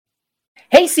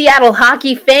Hey, Seattle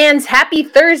hockey fans, happy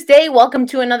Thursday. Welcome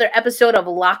to another episode of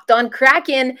Locked on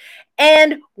Kraken.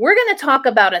 And we're going to talk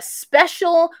about a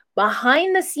special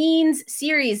behind the scenes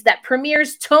series that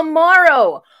premieres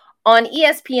tomorrow on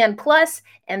ESPN Plus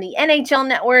and the NHL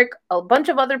Network, a bunch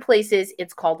of other places.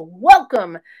 It's called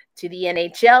Welcome to the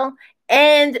NHL.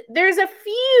 And there's a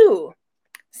few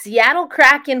Seattle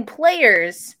Kraken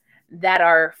players that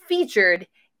are featured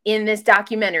in this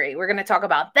documentary. We're going to talk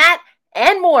about that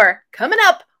and more coming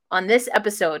up on this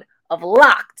episode of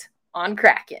Locked on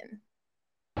Kraken.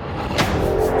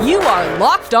 You are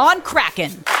Locked on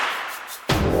Kraken,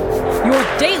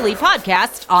 your daily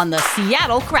podcast on the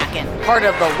Seattle Kraken, part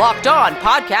of the Locked On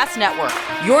Podcast Network,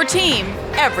 your team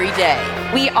every day.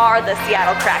 We are the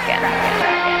Seattle Kraken.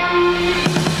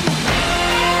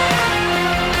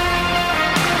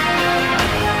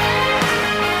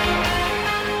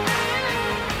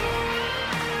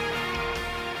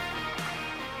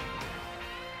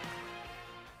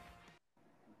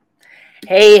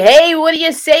 Hey, what do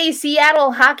you say,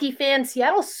 Seattle hockey fans,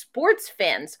 Seattle sports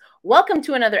fans? Welcome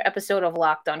to another episode of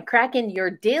Locked on Kraken, your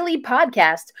daily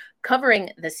podcast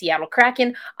covering the Seattle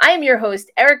Kraken. I am your host,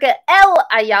 Erica L.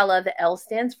 Ayala. The L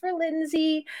stands for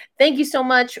Lindsay. Thank you so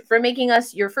much for making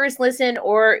us your first listen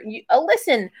or a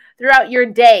listen throughout your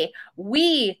day.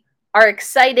 We are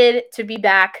excited to be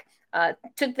back.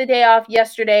 Took the day off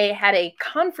yesterday, had a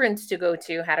conference to go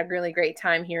to, had a really great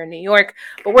time here in New York,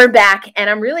 but we're back and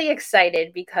I'm really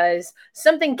excited because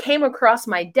something came across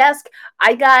my desk.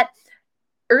 I got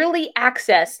early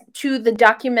access to the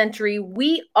documentary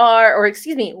Welcome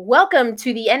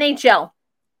to the NHL.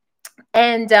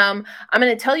 And I'm going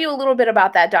to tell you a little bit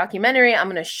about that documentary. I'm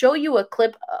going to show you a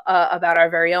clip about our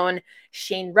very own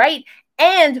Shane Wright.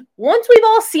 And once we've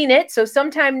all seen it, so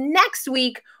sometime next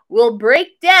week, we'll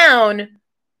break down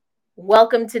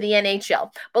Welcome to the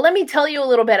NHL. But let me tell you a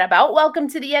little bit about Welcome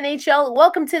to the NHL.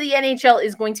 Welcome to the NHL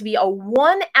is going to be a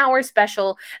 1-hour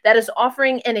special that is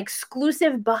offering an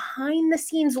exclusive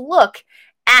behind-the-scenes look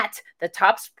at the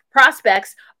top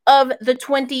prospects of the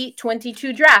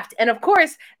 2022 draft. And of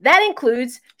course, that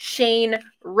includes Shane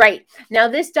Wright. Now,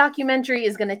 this documentary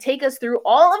is going to take us through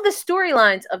all of the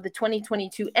storylines of the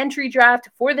 2022 entry draft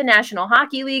for the National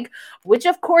Hockey League, which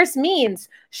of course means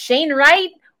Shane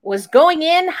Wright was going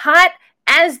in hot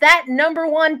as that number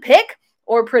one pick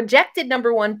or projected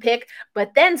number one pick,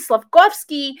 but then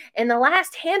Slafkovsky in the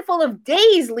last handful of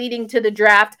days leading to the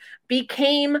draft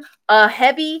became a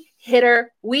heavy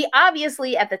hitter. We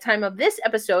obviously, at the time of this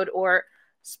episode, or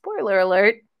spoiler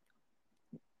alert,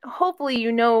 hopefully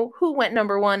you know who went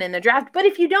number one in the draft. But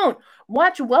if you don't,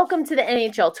 watch Welcome to the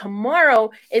NHL.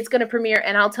 Tomorrow it's going to premiere,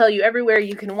 and I'll tell you everywhere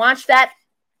you can watch that.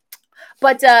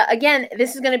 But again,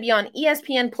 this is going to be on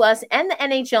ESPN Plus and the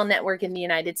NHL Network in the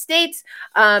United States.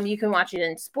 You can watch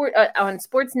it on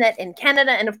Sportsnet in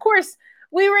Canada. And of course,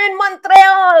 we were in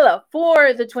Montreal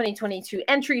for the 2022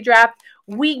 entry draft.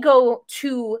 We go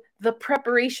to the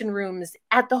preparation rooms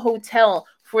at the hotel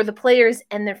for the players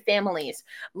and their families.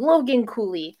 Logan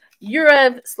Cooley,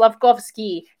 Yurov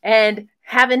Slafkovsky, and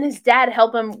having his dad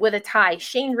help him with a tie.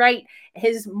 Shane Wright,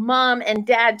 his mom and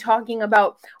dad talking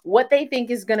about what they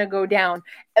think is going to go down.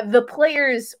 The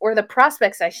players, or the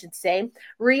prospects, I should say,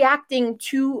 reacting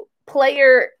to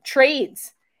player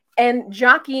trades and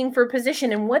jockeying for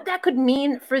position and what that could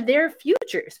mean for their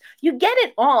futures. You get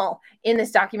it all in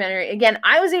this documentary. Again,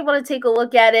 I was able to take a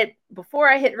look at it before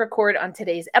I hit record on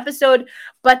today's episode,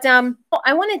 but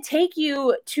I want to take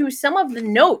you to some of the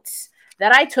notes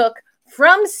that I took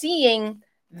from seeing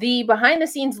the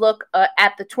behind-the-scenes look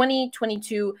at the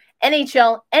 2022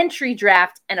 NHL entry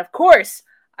draft. And of course,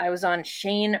 I was on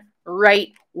Shane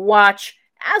Wright watch,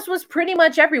 as was pretty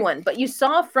much everyone. But you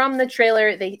saw from the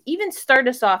trailer, they even start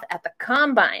us off at the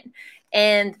Combine.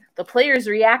 And the players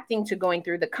reacting to going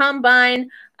through the Combine.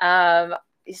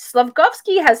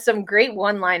 Slafkovsky has some great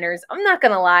one-liners. I'm not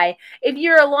going to lie. If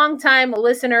you're a long-time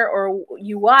listener or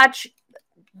you watch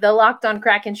the Locked on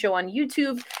Kraken show on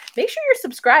YouTube, make sure you're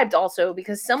subscribed also,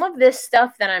 because some of this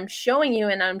stuff that I'm showing you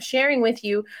and I'm sharing with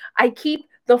you, I keep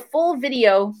the full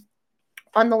video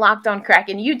on the Locked on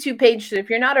Kraken YouTube page. So if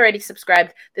you're not already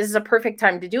subscribed, this is a perfect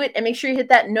time to do it. And make sure you hit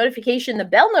that notification, the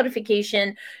bell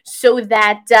notification, so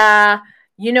that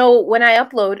you know when I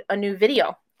upload a new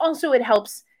video. Also, it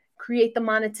helps create the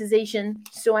monetization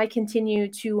so I continue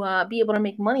to be able to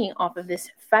make money off of this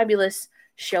fabulous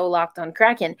show, Locked on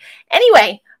Kraken.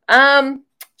 Anyway,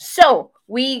 so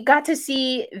we got to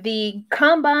see the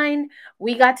Combine.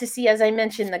 We got to see, as I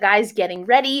mentioned, the guys getting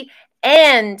ready.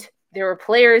 And there were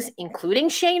players, including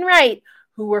Shane Wright,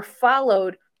 who were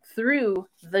followed through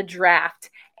the draft.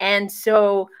 And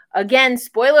so Again,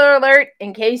 spoiler alert,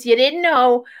 in case you didn't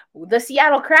know, the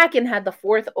Seattle Kraken had the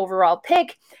 4th overall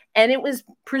pick, and it was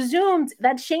presumed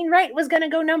that Shane Wright was going to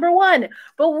go number 1,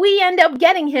 but we end up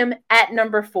getting him at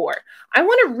number 4. I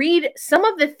want to read some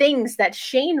of the things that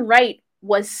Shane Wright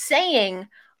was saying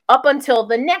up until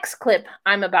the next clip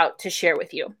I'm about to share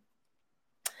with you.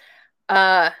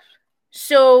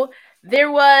 So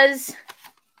there was...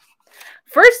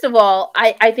 First of all,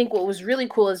 I think what was really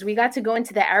cool is we got to go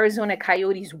into the Arizona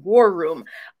Coyotes war room.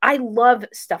 I love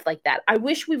stuff like that. I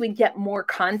wish we would get more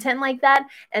content like that.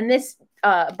 And this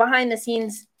behind the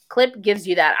scenes clip gives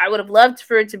you that. I would have loved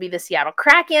for it to be the Seattle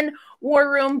Kraken war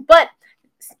room, but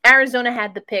Arizona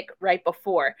had the pick right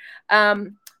before.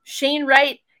 Shane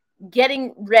Wright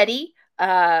getting ready,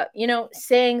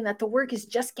 saying that the work is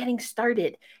just getting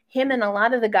started. Him and a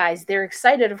lot of the guys, they're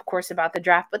excited, of course, about the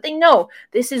draft, but they know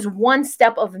this is one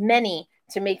step of many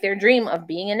to make their dream of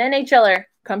being an NHLer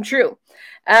come true.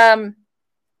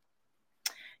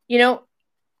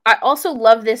 I also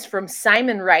love this from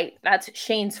Simon Wright. That's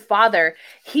Shane's father.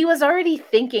 He was already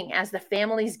thinking as the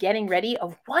family's getting ready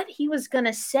of what he was going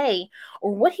to say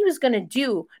or what he was going to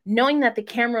do, knowing that the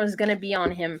camera was going to be on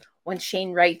him when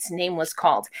Shane Wright's name was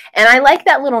called. And I like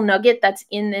that little nugget that's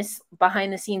in this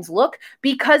behind the scenes look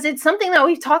because it's something that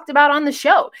we've talked about on the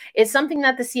show. It's something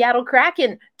that the Seattle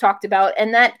Kraken talked about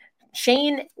and that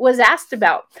Shane was asked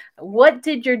about. What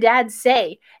did your dad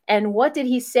say? And what did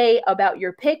he say about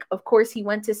your pick? Of course, he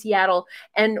went to Seattle.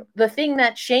 And the thing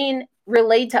that Shane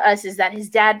relayed to us is that his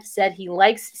dad said he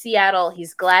likes Seattle.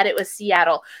 He's glad it was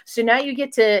Seattle. So now you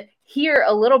get to hear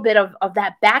a little bit of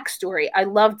that backstory. I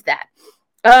loved that.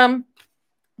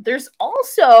 There's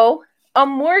also a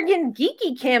Morgan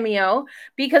Geekie cameo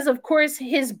because, of course,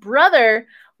 his brother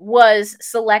was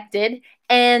selected.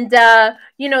 And, the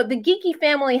Geekie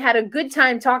family had a good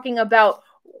time talking about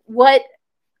what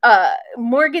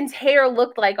Morgan's hair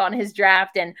looked like on his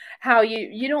draft and how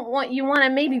you want to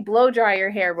maybe blow dry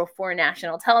your hair before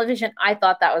national television. I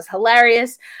thought that was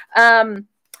hilarious.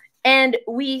 And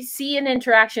we see an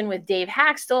interaction with Dave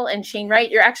Haxtell and Shane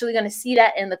Wright. You're actually going to see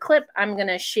that in the clip I'm going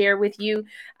to share with you.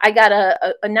 I got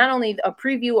a not only a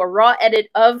preview, a raw edit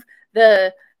of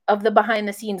the behind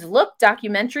the scenes look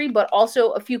documentary, but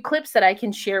also a few clips that I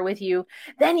can share with you.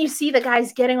 Then you see the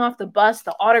guys getting off the bus,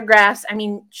 the autographs. I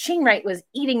mean, Shane Wright was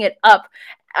eating it up,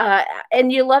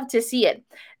 and you love to see it.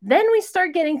 Then we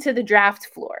start getting to the draft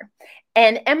floor,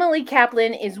 and Emily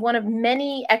Kaplan is one of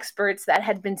many experts that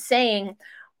had been saying,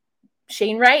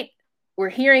 Shane Wright, we're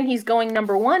hearing he's going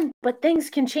number 1, but things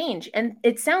can change. And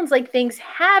it sounds like things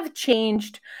have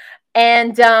changed.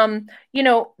 And,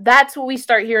 that's what we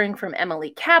start hearing from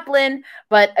Emily Kaplan.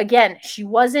 But again, she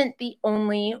wasn't the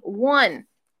only one.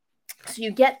 So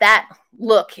you get that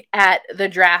look at the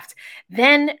draft.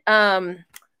 Then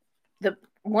the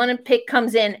one pick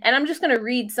comes in, and I'm just going to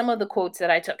read some of the quotes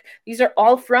that I took. These are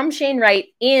all from Shane Wright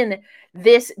in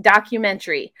this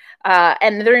documentary,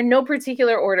 and they're in no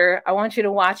particular order. I want you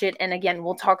to watch it, and again,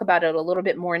 we'll talk about it a little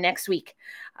bit more next week.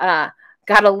 Got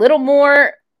a little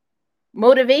more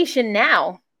motivation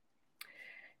now.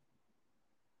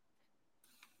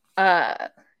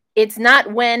 It's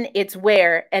not when, it's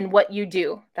where and what you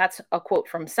do. That's a quote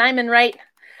from Simon Wright.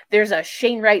 There's a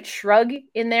Shane Wright shrug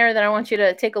in there that I want you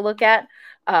to take a look at.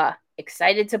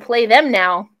 Excited to play them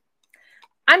now.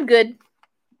 I'm good.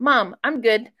 Mom, I'm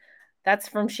good. That's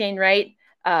from Shane Wright.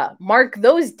 Mark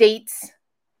those dates.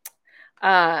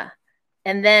 And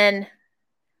then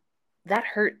that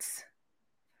hurts.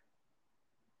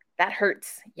 That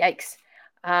hurts. Yikes.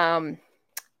 And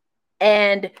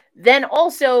then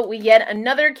also we get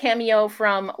another cameo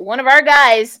from one of our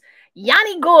guys,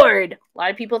 Yanni Gourde. A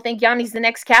lot of people think Yanni's the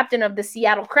next captain of the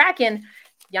Seattle Kraken.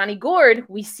 Yanni Gourde,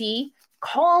 we see,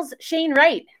 calls Shane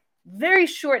Wright very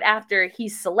short after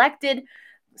he's selected.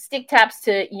 Stick taps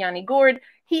to Yanni Gourde.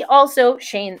 He also,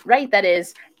 Shane Wright that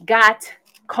is, got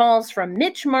calls from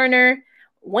Mitch Marner,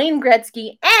 Wayne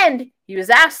Gretzky, and he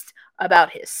was asked about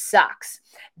his socks.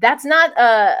 That's not,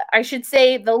 I should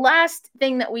say, the last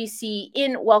thing that we see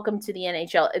in Welcome to the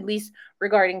NHL, at least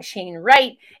regarding Shane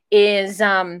Wright, is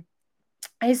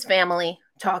his family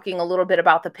talking a little bit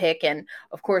about the pick. And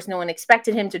of course, no one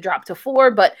expected him to drop to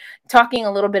 4, but talking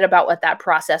a little bit about what that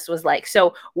process was like.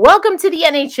 So Welcome to the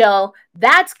NHL.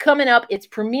 That's coming up. It's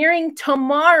premiering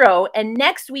tomorrow. And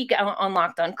next week on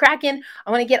Locked on Kraken,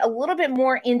 I want to get a little bit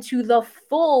more into the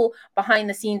full behind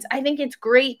the scenes. I think it's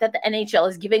great that the NHL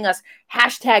is giving us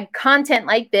hashtag content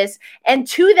like this. And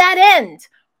to that end,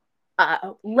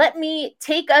 let me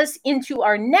take us into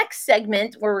our next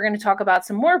segment where we're going to talk about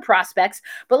some more prospects.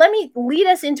 But let me lead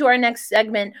us into our next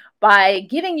segment by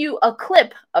giving you a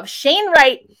clip of Shane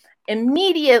Wright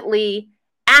immediately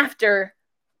after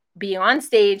being on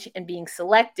stage and being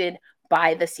selected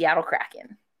by the Seattle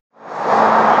Kraken.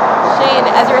 Shane,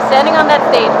 as you were standing on that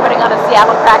stage putting on a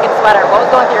Seattle Kraken sweater, what was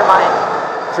going through your mind?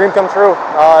 Dream come true.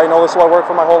 This is what I worked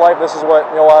for my whole life. This is what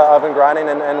I've been grinding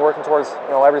and working towards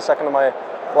every second of my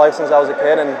life since I was a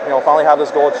kid, and finally have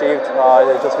this goal achieved.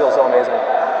 It just feels so amazing.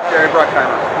 Gary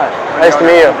Bruckheimer. Nice to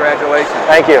meet you. Congratulations.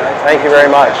 Thank you. Thank you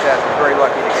very much. Very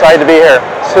lucky to get excited to be here.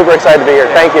 Super excited to be here.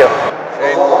 Thank you.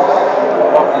 Shane,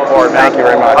 welcome aboard. Thank you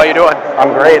very much. How you doing?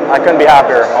 I'm great. I couldn't be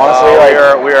happier. Honestly,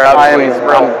 we are absolutely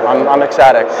thrilled. I'm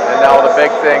ecstatic. And now the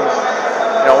big thing,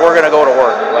 we're gonna go to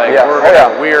work.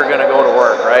 We are gonna go to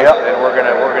work, right? Yep. And we're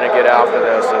gonna get after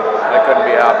this, and I couldn't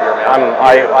be happier, man.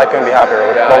 I couldn't be happier.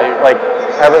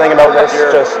 Everything about this,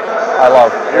 I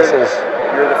love.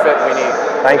 You're the fit we need.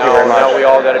 Thank you very much. Now we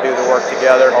all got to do the work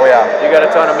together. Oh yeah. You got a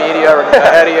ton of media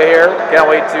ahead of you here. Can't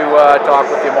wait to talk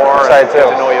with you more. Excited and get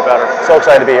to know you better. So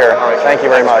excited to be here. All right. Thank you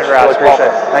very much. Congrats. Really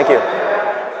appreciate it. Thank you.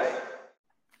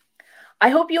 I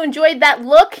hope you enjoyed that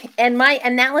look and my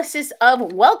analysis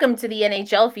of Welcome to the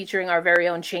NHL featuring our very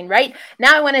own Shane Wright.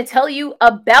 Now I want to tell you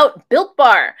about Built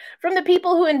Bar. From the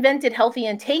people who invented healthy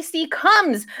and tasty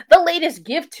comes the latest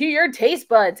gift to your taste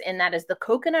buds, and that is the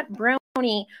Coconut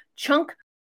Brownie Chunk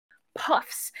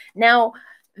Puffs. Now,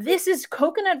 this is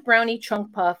Coconut Brownie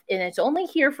Chunk Puff, and it's only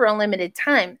here for a limited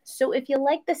time. So if you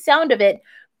like the sound of it,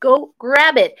 go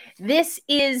grab it. This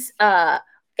is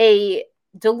a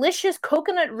delicious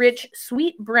coconut-rich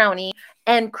sweet brownie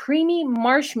and creamy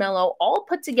marshmallow all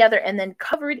put together and then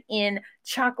covered in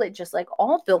chocolate, just like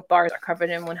all Built Bars are covered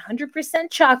in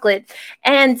 100% chocolate.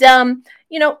 And,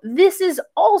 this is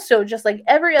also just like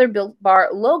every other Built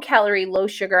Bar, low calorie, low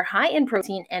sugar, high in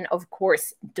protein, and of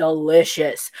course,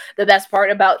 delicious. The best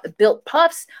part about the Built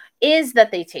Puffs is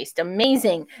that they taste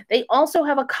amazing. They also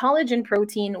have a collagen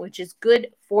protein, which is good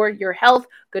for your health,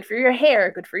 good for your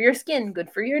hair, good for your skin,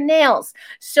 good for your nails.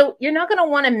 So you're not going to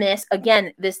want to miss,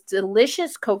 again, this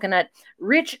delicious coconut,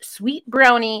 rich, sweet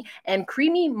brownie and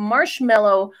creamy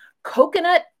marshmallow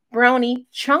coconut brownie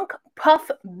chunk puff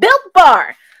Built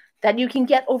Bar that you can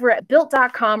get over at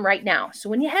Built.com right now. So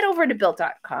when you head over to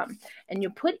Built.com and you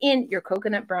put in your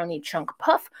coconut brownie chunk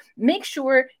puff, make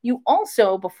sure you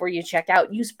also, before you check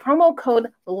out, use promo code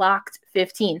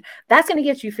LOCKED15. That's going to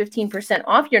get you 15%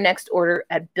 off your next order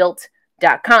at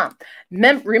Built.com.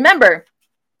 Remember,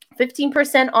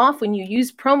 15% off when you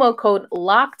use promo code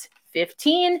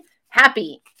LOCKED15.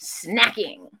 Happy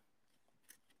snacking.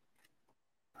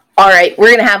 All right, we're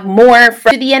going to have more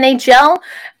from the NHL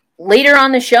later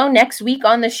on the show, next week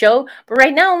on the show. But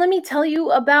right now, let me tell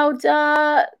you about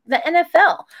the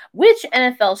NFL. Which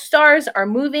NFL stars are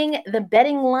moving the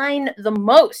betting line the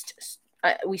most?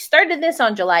 We started this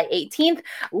on July 18th.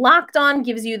 Locked On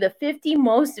gives you the 50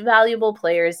 most valuable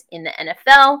players in the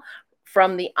NFL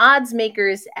from the odds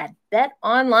makers at Bet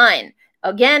Online.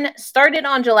 Again, started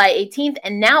on July 18th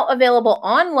and now available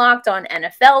on Locked On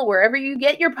NFL, wherever you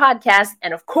get your podcast,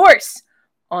 and of course,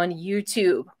 on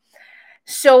YouTube.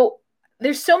 So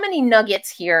there's so many nuggets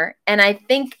here, and I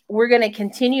think we're going to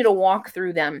continue to walk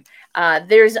through them. As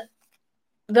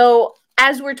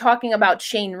we're talking about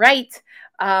Shane Wright,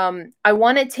 I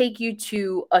want to take you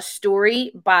to a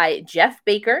story by Jeff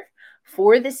Baker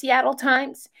for the Seattle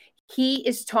Times. He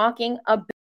is talking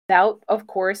about, of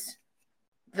course,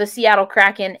 the Seattle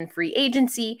Kraken and free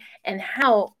agency and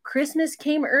how Christmas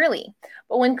came early.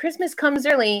 But when Christmas comes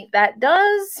early, that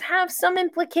does have some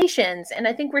implications, and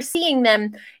I think we're seeing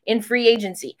them in free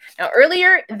agency. Now,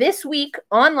 earlier this week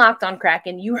on Locked On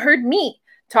Kraken, you heard me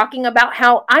talking about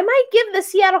how I might give the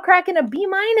Seattle Kraken a B-.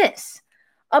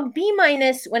 A B-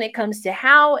 when it comes to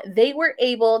how they were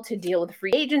able to deal with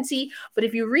free agency. But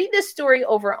if you read this story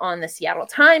over on the Seattle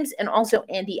Times, and also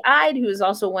Andy Ide, who is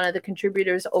also one of the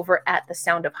contributors over at the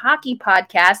Sound of Hockey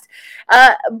podcast,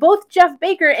 both Jeff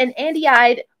Baker and Andy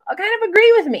Ide kind of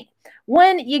agree with me.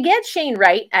 When you get Shane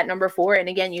Wright at number 4, and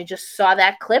again, you just saw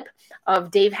that clip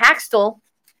of Dave Haxtell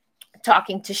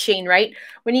talking to Shane Wright.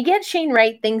 When you get Shane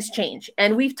Wright, things change.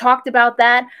 And we've talked about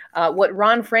that, what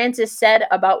Ron Francis said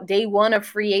about day one of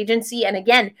free agency. And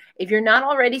again, if you're not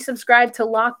already subscribed to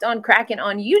Locked On Kraken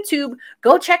on YouTube,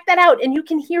 go check that out and you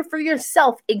can hear for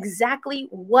yourself exactly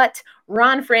what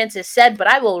Ron Francis said, but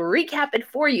I will recap it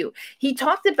for you. He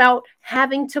talked about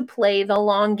having to play the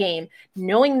long game,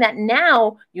 knowing that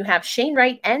now you have Shane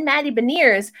Wright and Matty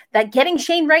Beniers, that getting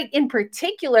Shane Wright in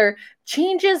particular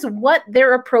changes what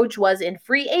their approach was in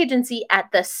free agency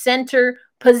at the center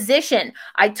position.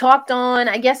 I talked on,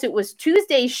 I guess it was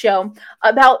Tuesday's show,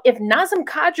 about if Nazem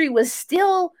Kadri was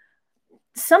still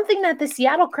something that the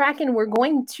Seattle Kraken were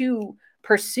going to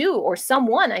pursue, or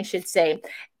someone, I should say.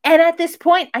 And at this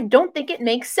point, I don't think it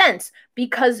makes sense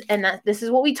because, this is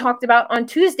what we talked about on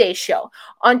Tuesday's show.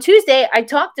 On Tuesday, I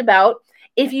talked about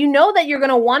if you know that you're going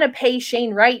to want to pay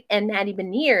Shane Wright and Matty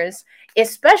Beniers,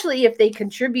 especially if they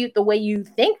contribute the way you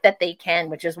think that they can,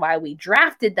 which is why we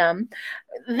drafted them,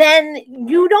 then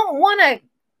you don't want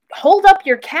to hold up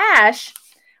your cash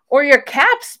or your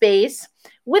cap space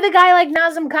with a guy like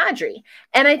Nazem Kadri.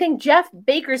 And I think Jeff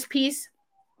Baker's piece,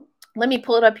 let me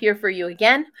pull it up here for you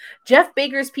again. Jeff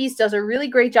Baker's piece does a really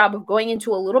great job of going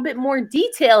into a little bit more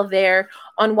detail there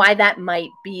on why that might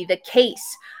be the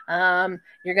case.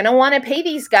 You're going to want to pay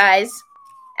these guys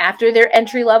after their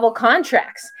entry-level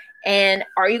contracts. And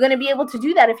are you going to be able to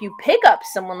do that if you pick up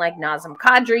someone like Nazem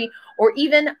Kadri or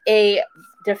even a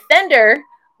defender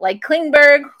like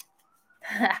Klingberg?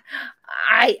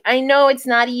 I know it's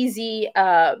not easy,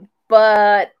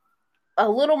 but a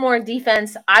little more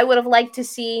defense I would have liked to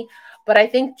see. But I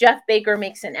think Jeff Baker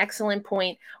makes an excellent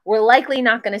point. We're likely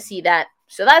not going to see that.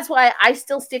 So that's why I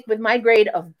still stick with my grade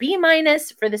of B-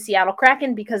 for the Seattle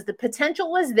Kraken, because the potential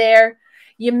was there.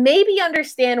 You maybe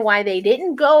understand why they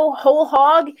didn't go whole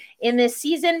hog in this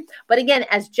season. But again,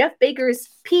 as Jeff Baker's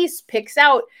piece picks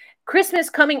out, Christmas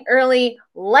coming early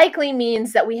likely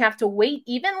means that we have to wait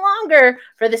even longer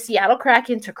for the Seattle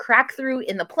Kraken to crack through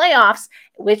in the playoffs,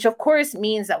 which of course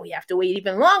means that we have to wait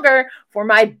even longer for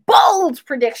my bold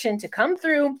prediction to come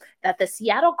through that the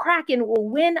Seattle Kraken will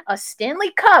win a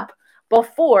Stanley Cup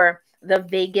before the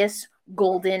Vegas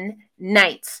Golden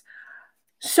Knights.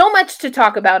 So much to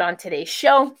talk about on today's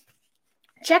show.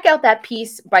 Check out that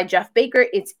piece by Jeff Baker.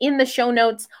 It's in the show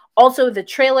notes. Also, the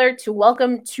trailer to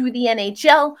Welcome to the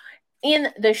NHL in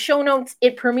the show notes.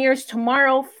 It premieres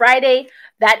tomorrow, Friday.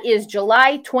 That is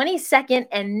July 22nd.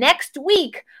 And next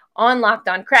week on Locked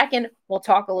on Kraken, we'll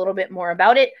talk a little bit more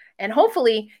about it and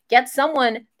hopefully get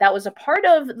someone that was a part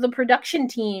of the production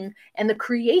team and the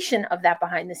creation of that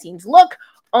behind the scenes look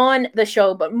on the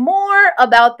show. But more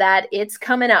about that, it's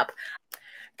coming up.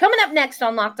 Coming up next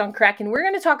on Locked on Kraken, we're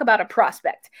going to talk about a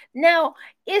prospect. Now,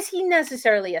 is he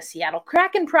necessarily a Seattle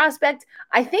Kraken prospect?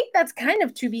 I think that's kind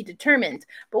of to be determined.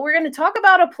 But we're going to talk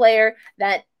about a player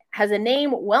that has a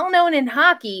name well known in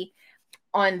hockey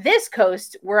on this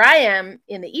coast, where I am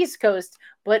in the East Coast.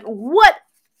 But what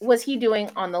was he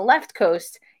doing on the left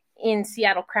coast in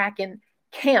Seattle Kraken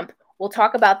camp? We'll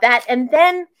talk about that. And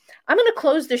then I'm going to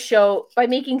close the show by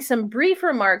making some brief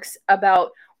remarks about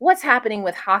what's happening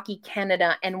with Hockey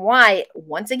Canada and why,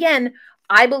 once again,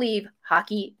 I believe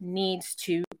hockey needs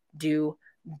to do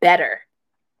better.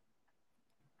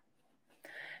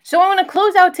 So I want to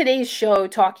close out today's show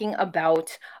talking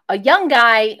about a young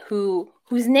guy whose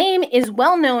name is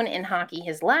well known in hockey,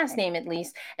 his last name at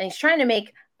least, and he's trying to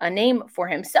make a name for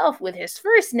himself with his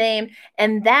first name,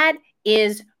 and that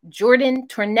is Jordan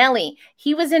Tornelli.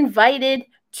 He was invited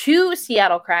to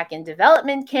Seattle Kraken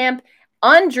development camp,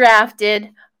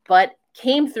 undrafted, but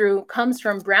came through, comes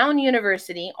from Brown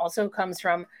University, also comes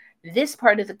from this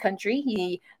part of the country.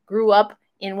 He grew up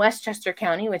in Westchester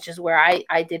County, which is where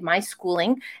I did my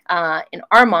schooling, in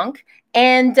Armonk.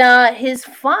 And his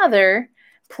father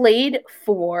played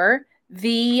for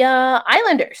the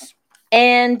Islanders.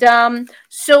 And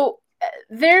so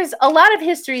there's a lot of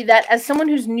history that, as someone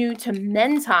who's new to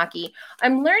men's hockey,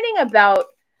 I'm learning about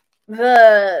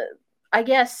the, I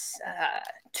guess,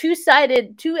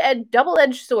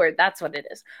 double-edged sword. That's what it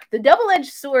is. The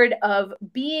double-edged sword of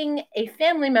being a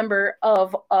family member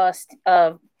of a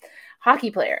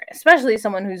hockey player, especially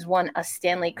someone who's won a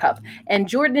Stanley Cup. And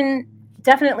Jordan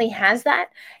definitely has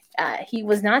that. He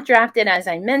was not drafted, as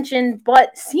I mentioned,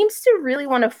 but seems to really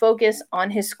want to focus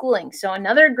on his schooling. So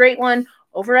another great one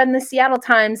over in the Seattle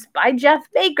Times by Jeff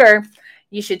Baker.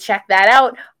 You should check that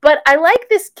out. But I like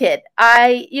this kid.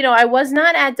 I was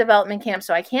not at development camp,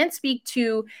 so I can't speak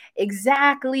to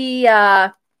exactly,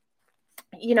 how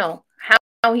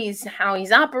he's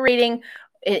operating.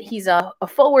 He's a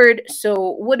forward.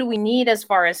 So what do we need as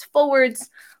far as forwards?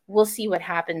 We'll see what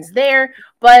happens there.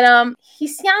 But he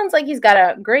sounds like he's got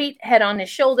a great head on his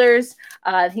shoulders.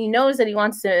 He knows that he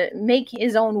wants to make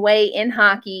his own way in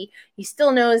hockey. He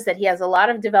still knows that he has a lot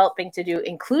of developing to do,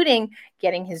 including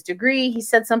getting his degree. He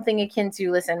said something akin to,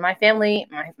 listen, my family,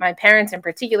 my parents in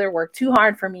particular, worked too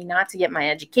hard for me not to get my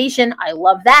education. I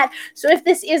love that. So if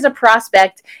this is a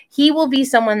prospect, he will be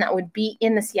someone that would be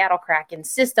in the Seattle Kraken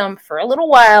system for a little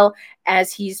while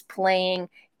as he's playing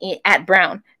at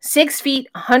Brown. 6 feet,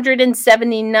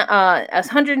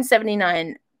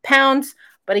 179 pounds,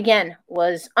 but again,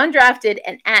 was undrafted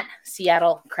and at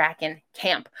Seattle Kraken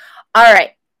camp. All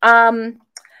right.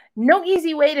 No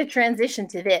easy way to transition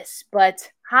to this,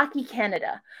 but Hockey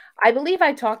Canada. I believe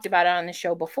I talked about it on the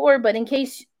show before, but in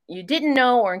case you didn't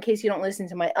know, or in case you don't listen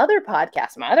to my other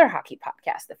podcast, my other hockey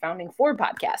podcast, the Founding Four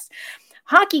podcast,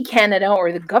 Hockey Canada,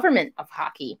 or the government of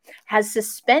hockey, has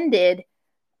suspended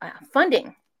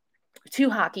funding to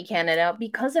Hockey Canada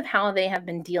because of how they have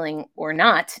been dealing, or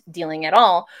not dealing at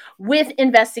all, with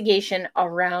investigation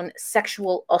around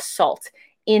sexual assault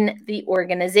in the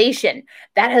organization.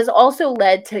 That has also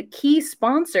led to key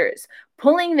sponsors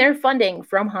pulling their funding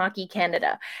from Hockey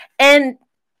Canada. And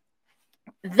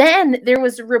then there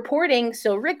was reporting,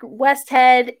 so Rick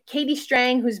Westhead, Katie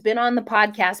Strang, who's been on the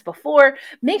podcast before,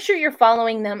 make sure you're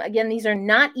following them. Again, these are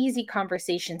not easy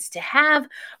conversations to have,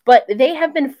 but they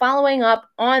have been following up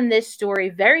on this story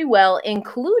very well,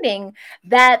 including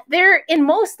that they're in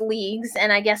most leagues,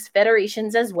 and I guess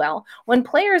federations as well, when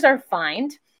players are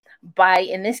fined by,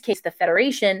 in this case, the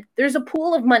federation, there's a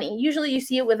pool of money. Usually you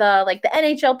see it with like the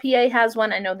NHLPA has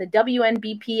one. I know the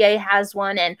WNBPA has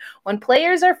one. And when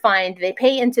players are fined, they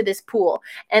pay into this pool.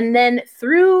 And then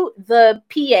through the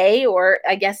PA, or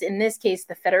I guess in this case,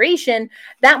 the federation,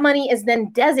 that money is then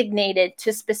designated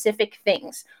to specific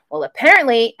things. Well,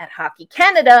 apparently at Hockey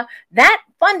Canada, that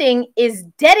funding is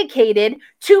dedicated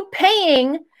to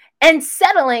paying and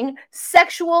settling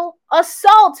sexual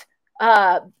assault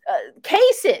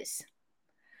cases.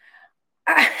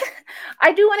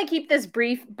 I do want to keep this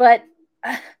brief, but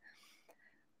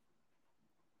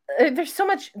there's so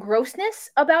much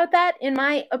grossness about that, in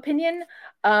my opinion.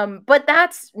 But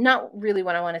that's not really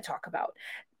what I want to talk about.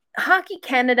 Hockey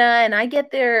Canada, and I get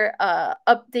their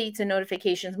updates and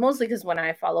notifications mostly because when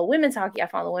I follow women's hockey, I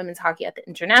follow women's hockey at the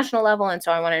international level, and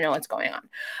so I want to know what's going on.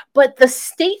 But the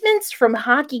statements from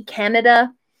Hockey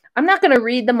Canada, I'm not going to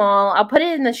read them all. I'll put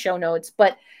it in the show notes,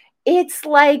 but it's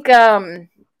like,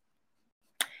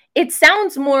 it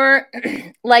sounds more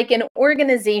like an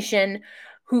organization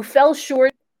who fell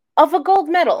short of a gold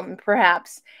medal,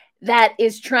 perhaps, that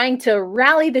is trying to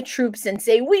rally the troops and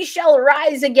say, we shall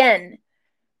rise again.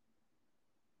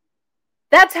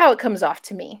 That's how it comes off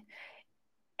to me.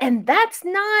 And that's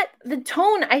not the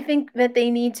tone I think that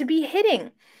they need to be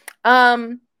hitting.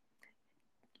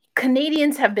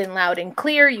 Canadians have been loud and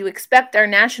clear. You expect our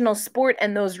national sport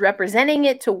and those representing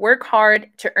it to work hard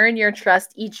to earn your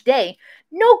trust each day.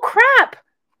 No crap.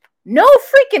 No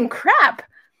freaking crap.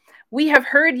 We have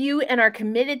heard you and are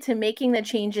committed to making the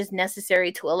changes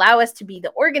necessary to allow us to be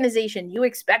the organization you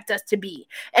expect us to be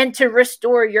and to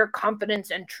restore your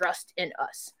confidence and trust in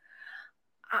us.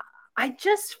 I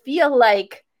just feel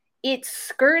like it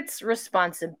skirts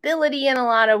responsibility in a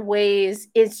lot of ways.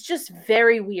 It's just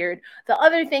very weird. The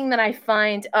other thing that I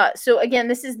find, so again,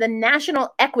 this is the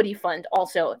National Equity Fund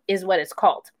also is what it's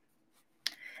called.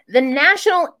 The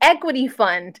National Equity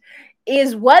Fund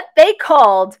is what they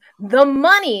called the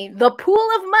money, the pool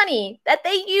of money that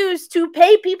they use to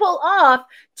pay people off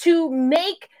to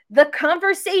make the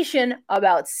conversation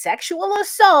about sexual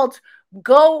assault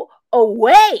go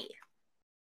away.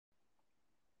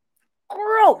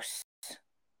 Gross.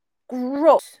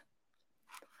 Gross.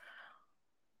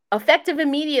 Effective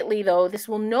immediately, though, this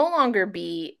will no longer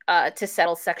be to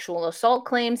settle sexual assault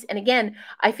claims. And again,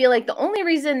 I feel like the only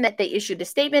reason that they issued a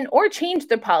statement or changed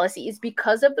their policy is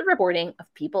because of the reporting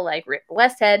of people like Rick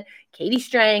Westhead, Katie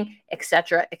Strang,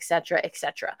 etc., etc.,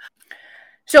 etc.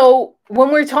 So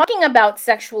when we're talking about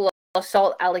sexual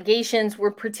assault allegations,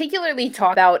 we're particularly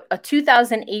talking about a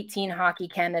 2018 Hockey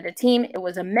Canada team. It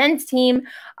was a men's team.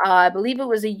 I believe it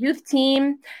was a youth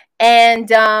team. And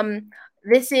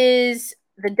this is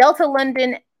the Delta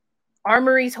London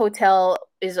Armories Hotel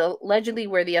is allegedly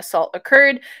where the assault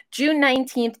occurred, June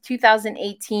 19th,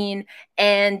 2018.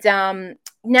 And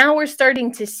now we're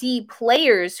starting to see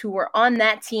players who were on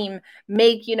that team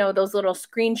make, you know, those little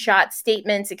screenshot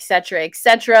statements, etc.,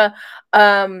 etc.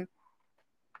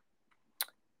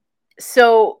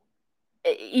 So,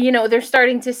 you know, they're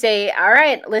starting to say, all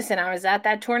right, listen, I was at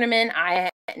that tournament. I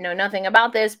know nothing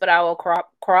about this, but I will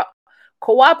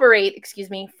cooperate,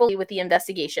 fully with the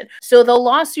investigation. So the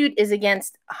lawsuit is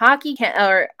against Hockey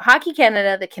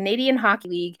Canada, the Canadian Hockey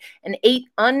League, and 8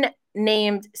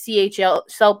 unnamed CHL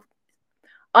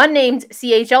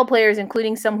players,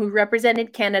 including some who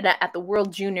represented Canada at the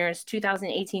World Juniors,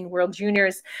 2018 World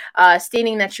Juniors,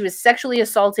 stating that she was sexually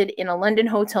assaulted in a London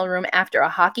hotel room after a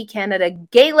Hockey Canada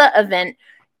gala event,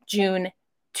 June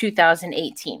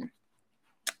 2018.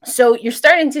 So you're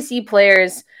starting to see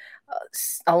players,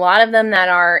 a lot of them that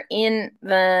are in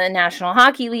the National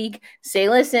Hockey League, say,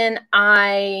 listen,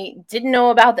 I didn't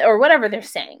know about that, or whatever they're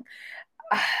saying.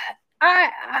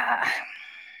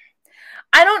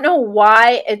 I don't know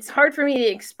why. It's hard for me to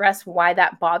express why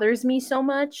that bothers me so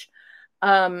much.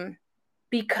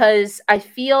 because I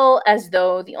feel as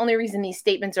though the only reason these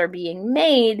statements are being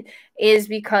made is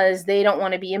because they don't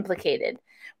want to be implicated.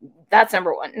 That's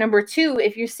number one. Number two,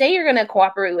 if you say you're going to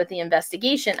cooperate with the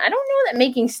investigation, I don't know that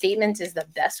making statements is the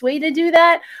best way to do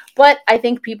that, but I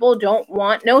think people don't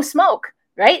want no smoke,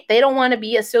 right? They don't want to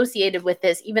be associated with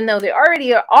this, even though they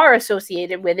already are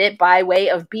associated with it by way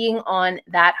of being on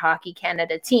that Hockey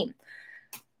Canada team.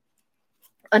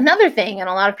 Another thing, and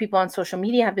a lot of people on social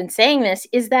media have been saying this,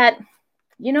 is that,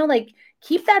 you know, like,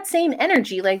 keep that same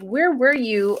energy. Like, where were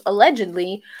you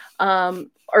allegedly,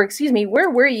 where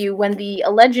were you when the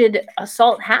alleged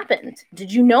assault happened?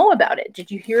 Did you know about it? Did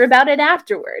you hear about it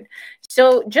afterward?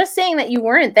 So just saying that you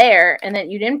weren't there and that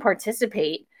you didn't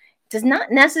participate does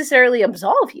not necessarily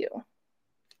absolve you.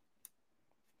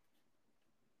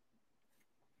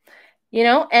 You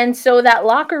know, and so that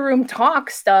locker room talk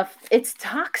stuff, it's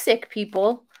toxic,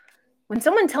 people. When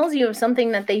someone tells you of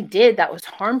something that they did that was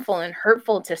harmful and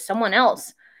hurtful to someone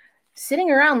else, sitting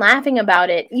around laughing about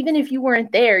it, even if you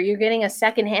weren't there, you're getting a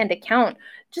secondhand account.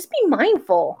 Just be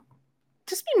mindful.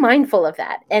 Just be mindful of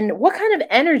that. And what kind of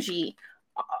energy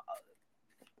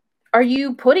are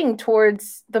you putting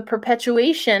towards the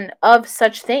perpetuation of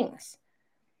such things?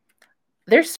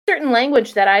 There's certain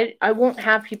language that I won't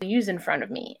have people use in front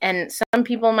of me. And some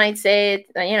people might say,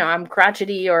 you know, I'm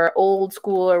crotchety or old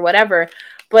school or whatever.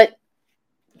 But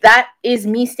that is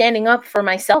me standing up for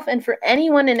myself and for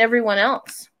anyone and everyone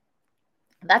else.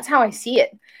 That's how I see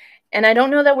it. And I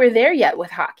don't know that we're there yet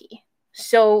with hockey.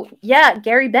 So, yeah,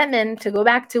 Gary Bettman, to go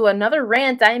back to another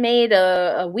rant I made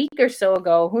a week or so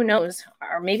ago, who knows?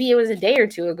 Or maybe it was a day or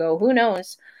two ago, who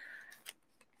knows?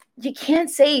 You can't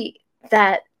say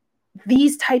that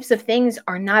these types of things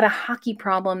are not a hockey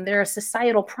problem. They're a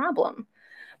societal problem.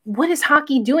 What is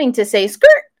hockey doing to say, skirt?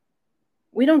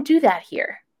 We don't do that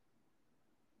here.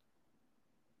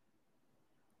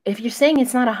 If you're saying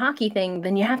it's not a hockey thing,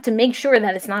 then you have to make sure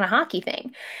that it's not a hockey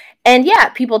thing. And yeah,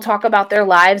 people talk about their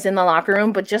lives in the locker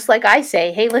room, but just like I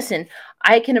say, hey, listen,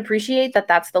 I can appreciate that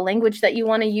that's the language that you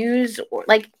want to use, or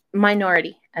like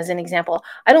minority, as an example.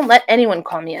 I don't let anyone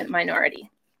call me a minority,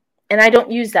 and I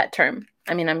don't use that term.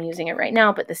 I mean, I'm using it right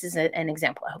now, but this is an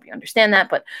example. I hope you understand that,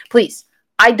 but please,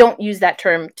 I don't use that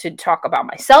term to talk about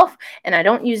myself, and I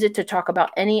don't use it to talk about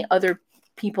any other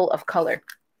people of color.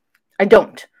 I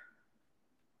don't.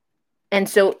 And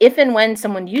so if and when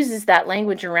someone uses that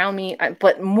language around me,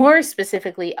 but more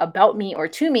specifically about me or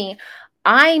to me,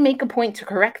 I make a point to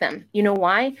correct them. You know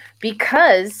why?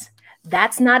 Because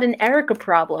that's not an Erica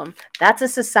problem. That's a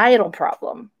societal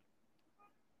problem.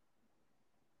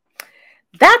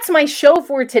 That's my show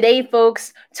for today,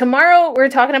 folks. Tomorrow, we're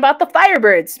talking about the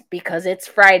Firebirds because it's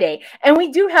Friday. And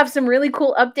we do have some really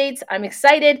cool updates. I'm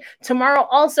excited. Tomorrow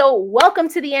also, Welcome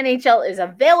to the NHL is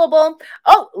available.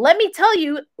 Oh, let me tell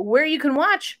you where you can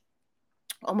watch.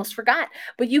 Almost forgot.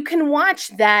 But you can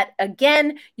watch that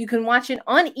again. You can watch it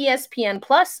on ESPN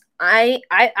Plus. I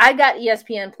got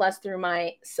ESPN Plus through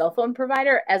my cell phone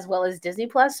provider as well as Disney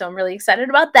Plus, so I'm really excited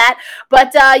about that.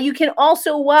 But you can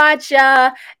also watch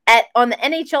on the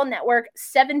NHL Network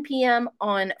 7 p.m.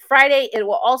 on Friday. It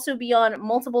will also be on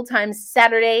multiple times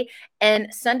Saturday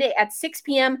and Sunday at 6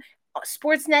 p.m.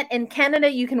 Sportsnet in Canada,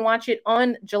 you can watch it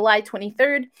on July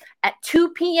 23rd at 2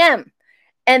 p.m.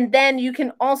 And then you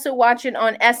can also watch it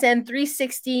on SN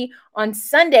 360 on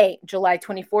Sunday, July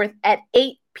 24th at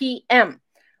 8 p.m.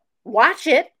 Watch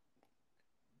it.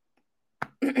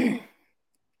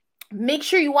 Make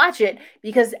sure you watch it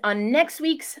because on next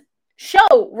week's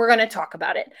show, we're going to talk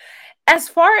about it. As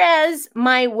far as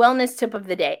my wellness tip of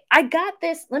the day, I got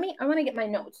this. I want to get my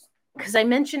notes because I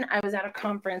mentioned I was at a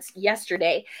conference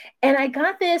yesterday and I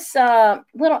got this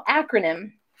little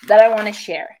acronym that I want to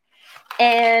share.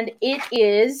 And it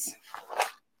is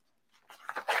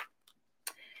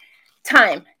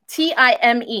TIME,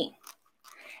 T-I-M-E.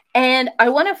 And I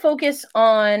want to focus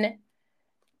on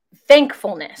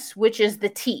thankfulness, which is the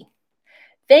T.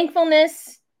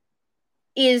 Thankfulness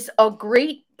is a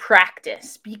great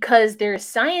practice because there's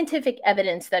scientific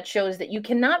evidence that shows that you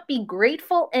cannot be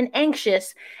grateful and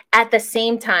anxious at the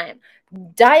same time.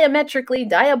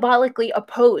 Diabolically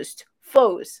opposed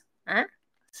foes. Huh?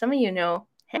 Some of you know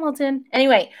Hamilton.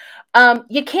 Anyway,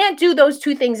 you can't do those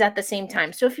two things at the same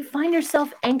time. So if you find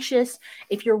yourself anxious,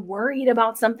 if you're worried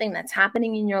about something that's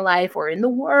happening in your life or in the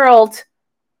world,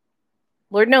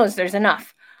 Lord knows there's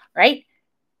enough, right?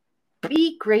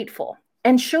 Be grateful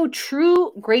and show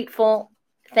true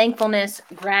thankfulness,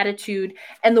 gratitude.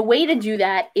 And the way to do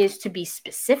that is to be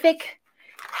specific,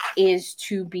 is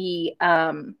to be,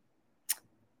 to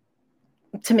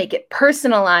make it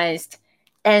personalized,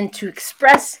 and to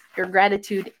express your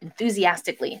gratitude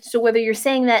enthusiastically. So whether you're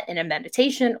saying that in a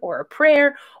meditation or a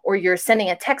prayer, or you're sending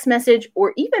a text message,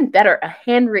 or even better, a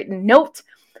handwritten note,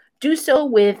 do so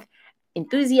with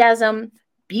enthusiasm,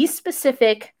 be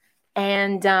specific,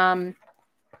 and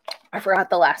I forgot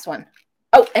the last one.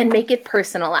 Oh, and make it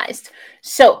personalized.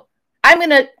 So I'm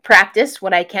going to practice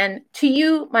what I can to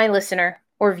you, my listener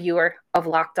or viewer of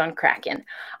Locked on Kraken.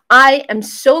 I am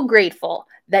so grateful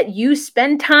that you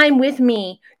spend time with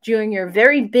me during your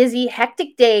very busy,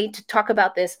 hectic day to talk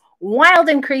about this wild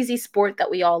and crazy sport that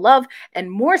we all love,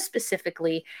 and more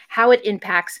specifically, how it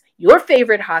impacts your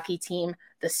favorite hockey team,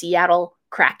 the Seattle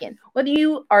Kraken. Whether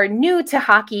you are new to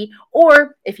hockey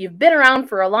or if you've been around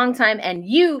for a long time and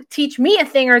you teach me a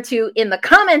thing or two in the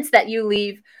comments that you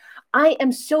leave, I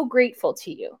am so grateful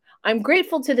to you. I'm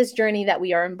grateful to this journey that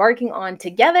we are embarking on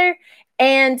together,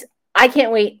 and I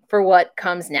can't wait for what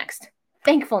comes next.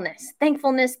 Thankfulness,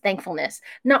 thankfulness, thankfulness.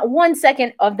 Not 1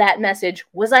 second of that message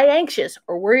was I anxious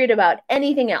or worried about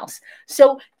anything else.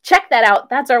 So check that out.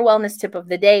 That's our wellness tip of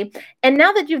the day. And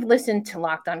now that you've listened to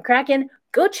Locked on Kraken,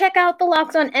 go check out the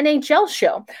Locked on NHL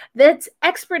show. That's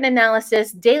expert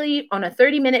analysis daily on a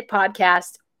 30-minute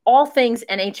podcast, all things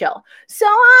NHL. So,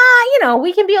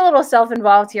 we can be a little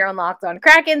self-involved here on Locked on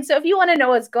Kraken. So if you want to know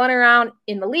what's going around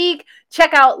in the league,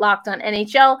 check out Locked on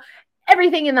NHL.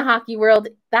 Everything in the hockey world,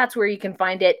 that's where you can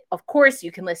find it. Of course,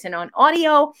 you can listen on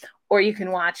audio or you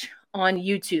can watch on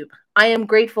YouTube. I am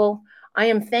grateful. I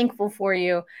am thankful for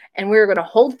you. And we're going to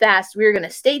hold fast. We're going to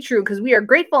stay true because we are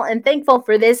grateful and thankful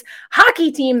for this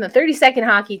hockey team, the 32nd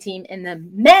hockey team in the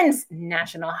Men's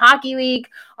National Hockey League.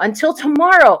 Until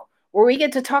tomorrow, where we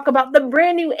get to talk about the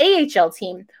brand new AHL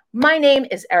team. My name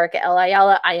is Erica L.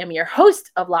 Ayala. I am your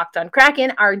host of Locked on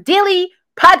Kraken, our daily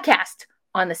podcast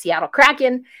on the Seattle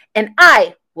Kraken, and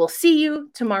I will see you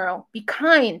tomorrow. Be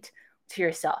kind to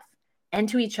yourself and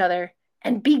to each other,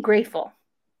 and be grateful.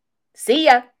 See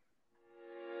ya.